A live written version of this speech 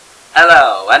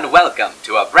Hello, and welcome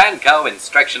to a Brandco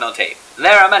instructional tape.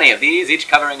 There are many of these, each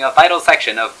covering a vital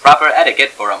section of proper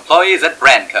etiquette for employees at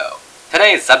Brandco.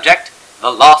 Today's subject, the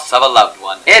loss of a loved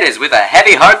one. It is with a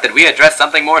heavy heart that we address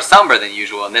something more somber than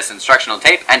usual in this instructional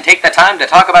tape and take the time to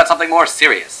talk about something more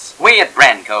serious. We at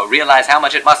Brandco realize how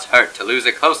much it must hurt to lose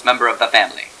a close member of the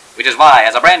family, which is why,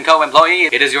 as a Brandco employee,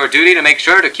 it is your duty to make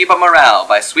sure to keep up morale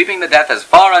by sweeping the death as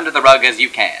far under the rug as you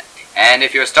can. And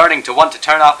if you're starting to want to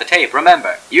turn off the tape,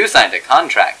 remember, you signed a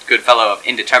contract, good fellow of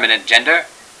indeterminate gender.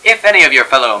 If any of your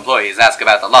fellow employees ask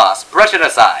about the loss, brush it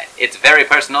aside. It's very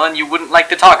personal and you wouldn't like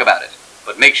to talk about it.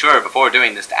 But make sure before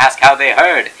doing this to ask how they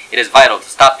heard. It is vital to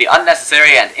stop the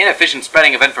unnecessary and inefficient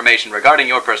spreading of information regarding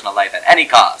your personal life at any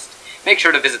cost. Make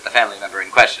sure to visit the family member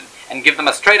in question and give them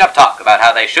a straight-up talk about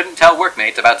how they shouldn't tell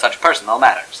workmates about such personal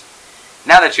matters.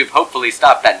 Now that you've hopefully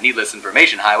stopped that needless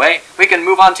information highway, we can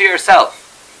move on to yourself.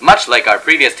 Much like our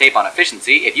previous tape on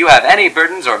efficiency, if you have any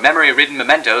burdens or memory-ridden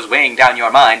mementos weighing down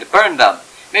your mind, burn them.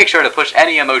 Make sure to push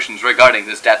any emotions regarding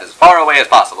this death as far away as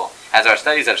possible, as our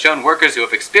studies have shown workers who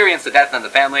have experienced the death in the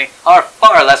family are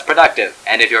far less productive.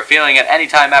 And if you're feeling at any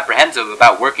time apprehensive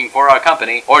about working for our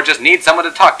company, or just need someone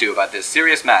to talk to about this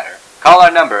serious matter, call our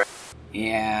number.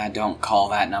 Yeah, don't call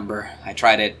that number. I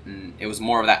tried it, and it was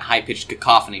more of that high-pitched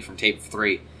cacophony from tape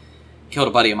 3. Killed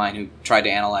a buddy of mine who tried to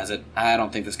analyze it. I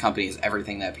don't think this company is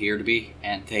everything they appear to be,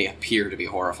 and they appear to be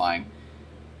horrifying.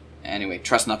 Anyway,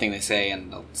 trust nothing they say,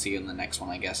 and I'll see you in the next one,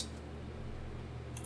 I guess.